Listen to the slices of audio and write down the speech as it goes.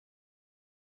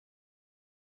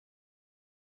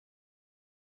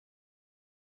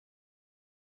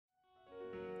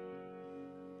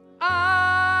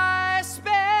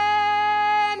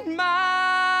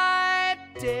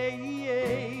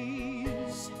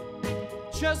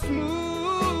just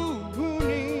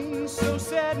mooning, so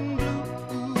sad and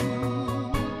blue,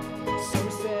 so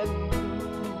sad and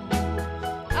blue.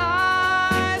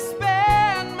 I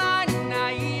spend my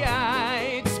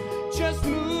nights just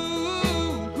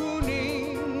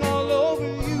mooning all over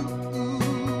you.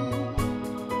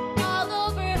 All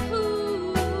over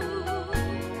who?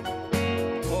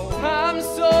 Oh, I'm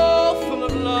so full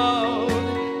of love,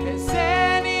 as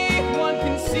anyone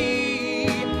can see,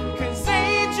 'cause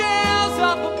angels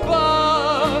up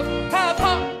above have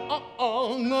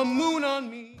hung the moon on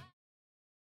me.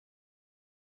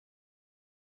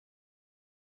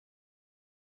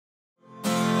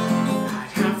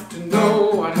 I'd have to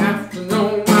know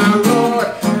my Lord.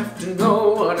 Have to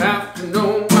know, I'd have to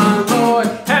know my Lord.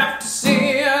 Have to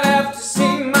see, I'd have to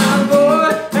see my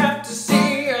Lord. Have to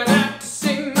see, I'd have to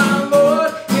see my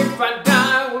Lord. If I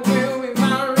die, what will be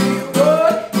my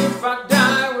reward? If I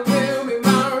die, what will be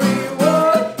my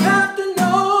reward? Have to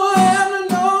know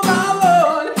my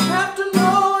Lord. Have to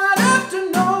know, I'd have to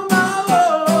know my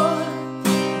Lord.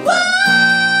 Why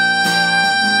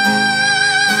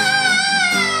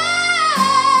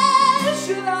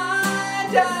Should I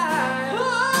die?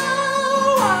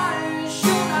 Oh, why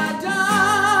should I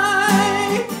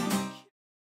die?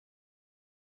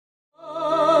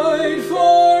 Fight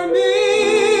for me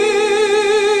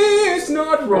is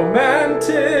not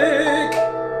romantic.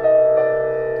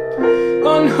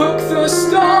 Unhook the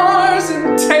stars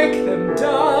and take them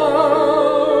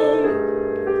down.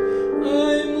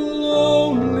 I'm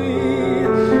lonely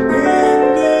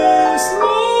in this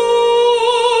lonely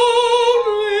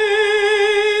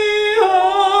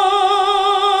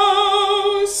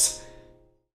house.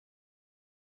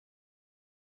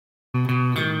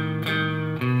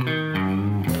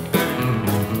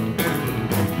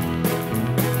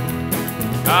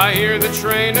 I hear the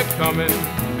train a-comin',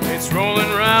 it's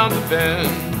rolling round the bend,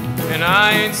 and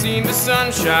I ain't seen the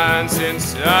sunshine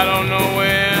since I don't know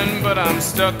when, but I'm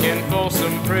stuck in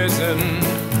Folsom Prison,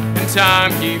 and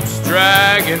time keeps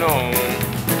dragging on.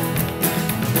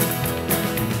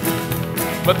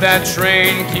 But that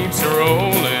train keeps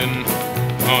rolling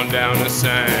on down to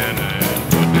San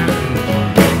Antonio.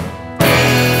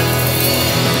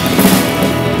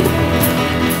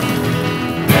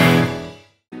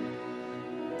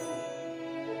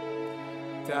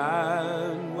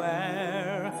 Down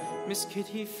where Miss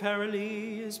Kitty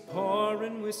Farrelly is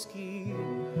pouring whiskey,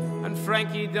 And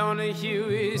Frankie Donahue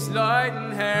is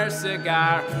lighting her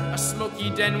cigar, a smoky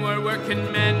den where working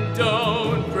men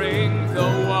don't bring the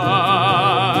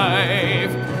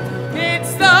wife.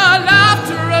 It's the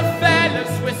laughter of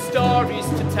fellas with stories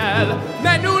to tell,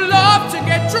 men who love to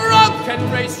get drunk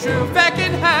and race through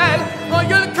feckin' hell. Oh,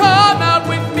 you'll come out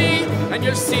with me and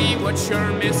you'll see what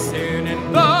you're missing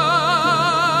in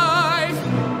life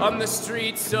on the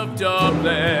streets of Dublin.